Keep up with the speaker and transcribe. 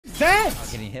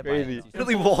Getting hit Crazy. by it.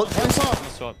 Really walled.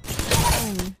 Swap.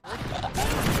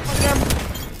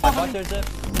 Watch their zip.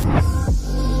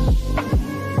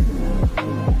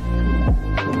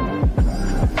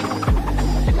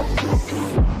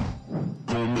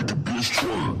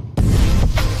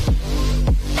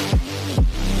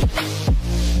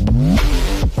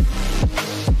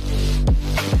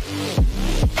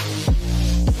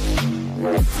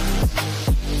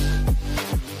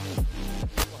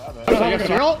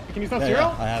 Cereal? Can you sell cereal?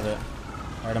 Yeah, I have it.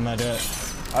 Alright, I'm gonna do it.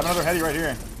 I have another heady right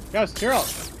here. Guys, cereal.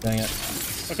 Dang it.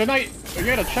 If they're not, you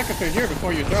gotta check if they're here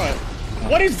before you throw it.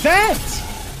 What is that?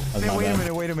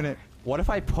 Wait a minute. What if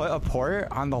I put a port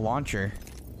on the launcher?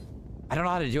 I don't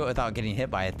know how to do it without getting hit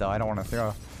by it though. I don't want to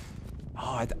throw.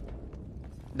 Oh,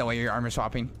 no way, you're armor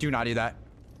swapping. Do not do that.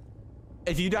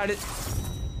 If you died it.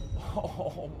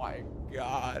 Oh my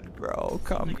god, bro.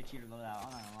 Come.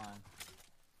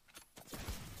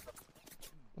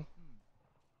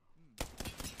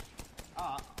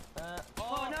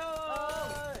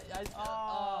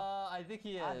 I think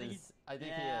he is. I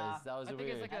think he is. That was weird. I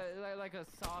think it's like a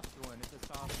soft one. It's a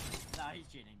soft. Nah, he's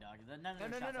cheating, dog. No, 100%.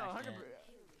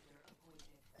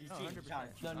 He's cheating.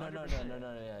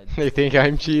 No. Yeah. They think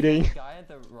I'm cheating. Guy at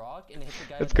the rock and hit the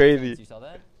guy. That's crazy. You saw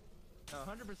that? No,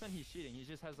 100% he's cheating. He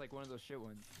just has like one of those shit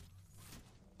ones.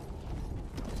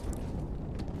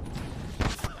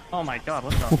 Oh my god,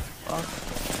 what the fuck?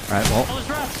 Alright, well. Oh, there's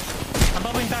rats! I'm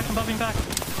bubbling back.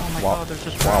 Oh my god, there's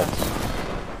just rats.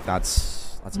 That's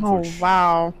Oh unfortunate.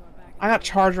 wow. I got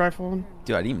charge rifled.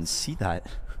 Dude, I didn't even see that.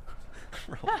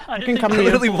 I can come I here.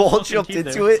 literally wall jumped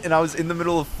into it and I was in the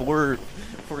middle of four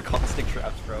caustic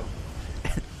traps, bro.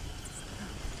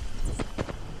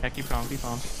 Yeah, keep going.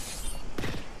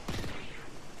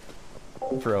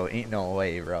 Bro, ain't no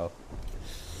way, bro.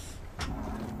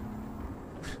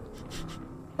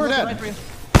 We're dead.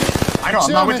 I know,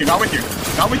 I'm not with you, not with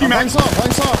you, man.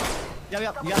 Blanks off. Yep,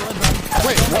 you gotta live,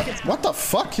 Wait, what the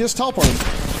fuck? He just teleported.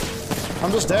 I'm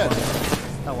just dead.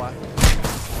 Oh, why?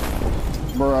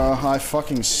 Bruh, I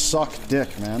fucking suck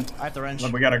dick, man. I have the wrench.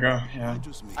 We gotta go, yeah.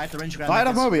 I have the wrench. I have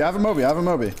a Moby. Alright,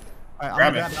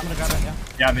 Grab I'm it. gonna grab it, yeah.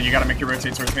 Yeah, then you gotta make your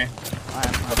rotate towards me.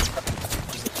 Alright.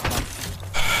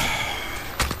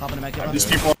 I'm gonna make it. These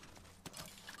people.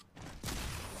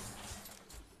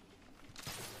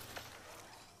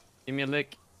 Give me a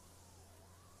lick.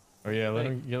 Oh yeah, let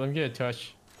him get a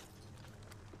touch.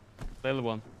 Little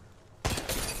one.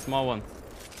 Small one.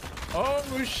 Oh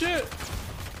shit!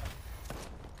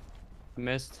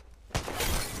 Missed.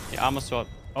 Yeah, armor swap.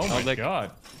 Oh my god.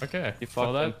 Okay. You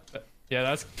fucked that. Yeah,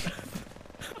 that's.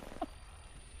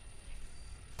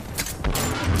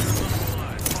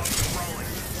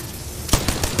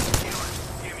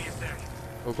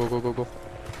 Go.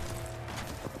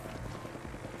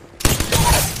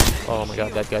 Oh my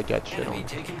god, that guy got shit on.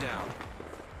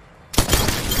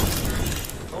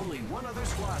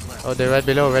 Oh, they're right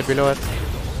below it.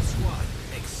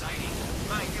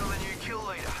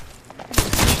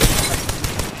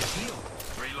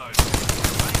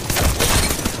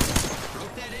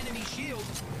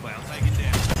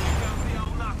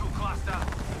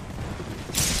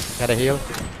 Gotta heal.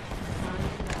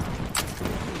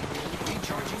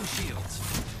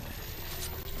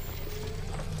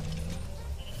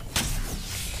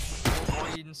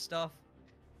 And stuff.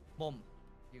 Boom.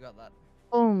 You got that.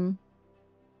 Boom.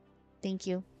 Thank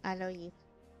you. I love you.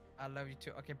 I love you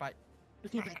too. Okay, bye.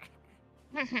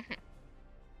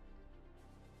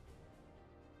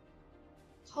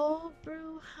 Cold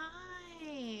brew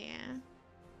hi.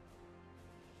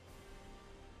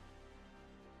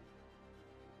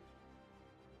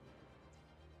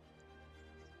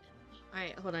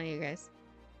 Alright, hold on you guys.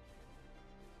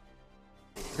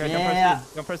 Okay,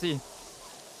 don't press E.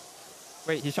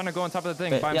 Wait, he's trying to go on top of the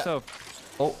thing by himself.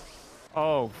 Oh.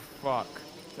 Oh, fuck.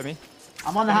 Timmy?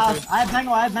 I'm on the house. I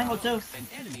have mango too.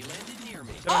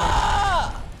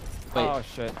 Wait. Oh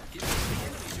shit.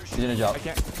 He's in a job. I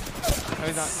can't. No,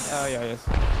 he's not. Oh yeah, he is.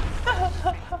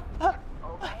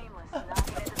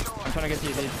 I'm trying to get to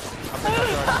you, dude.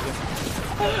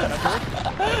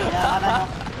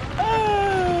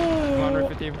 Come on, roof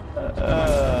with you.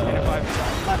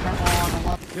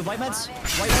 Your white meds?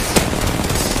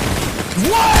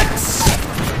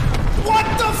 What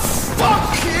the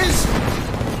fuck is...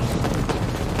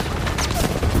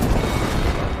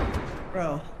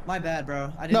 Bro, my bad,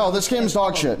 bro. No, this game's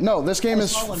dog shit. No, this game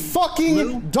is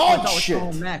fucking dog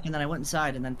shit. Mac, and then I went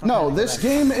inside and then. No, this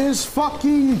game is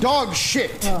fucking dog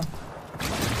shit. Oh,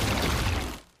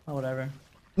 whatever.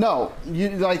 No, you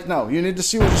need to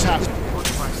see what just happened.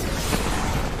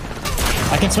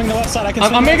 I can swing the left side.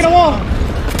 I'm making a wall.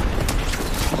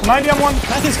 90 on one.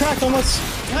 Path is cracked almost.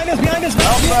 Behind us, behind us.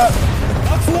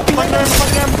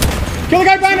 Kill the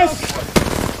guy behind us.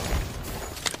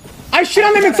 I shit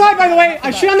on them inside, by the way.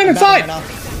 I shit on them inside.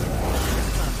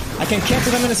 I can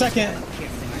cancel them in a second.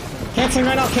 Canceling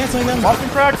right now, canceling them. Walking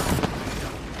cracks.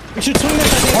 We should swing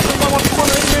this, I think.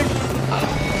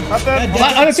 Not dead.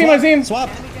 I don't see my team. Swap.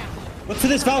 Look for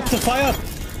this valve to fire up.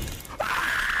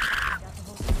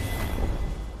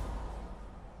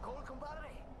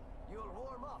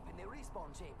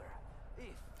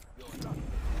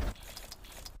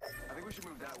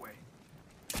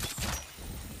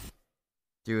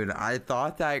 Dude, I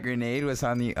thought that grenade was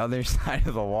on the other side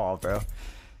of the wall, bro.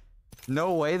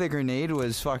 No way the grenade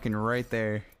was fucking right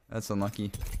there. That's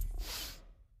unlucky.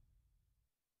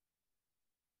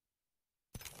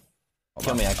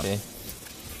 Kill me, actually.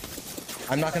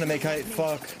 I'm not gonna make height.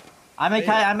 Fuck. I make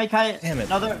height. Damn it.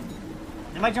 Another.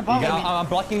 They might jump off. I'm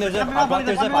blocking their zip. I blocked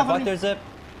their zip. I blocked their zip.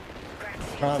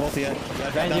 I don't have ulti yet.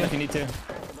 Drop down if you need to.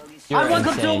 You're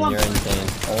insane. You're insane.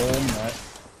 Oh my.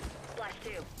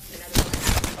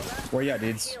 Where you at,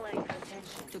 dudes?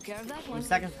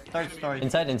 Second, third story.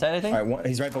 Inside, I think. Alright,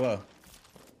 he's right below. I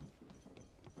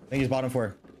think he's bottom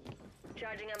 4.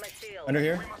 Under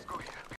here.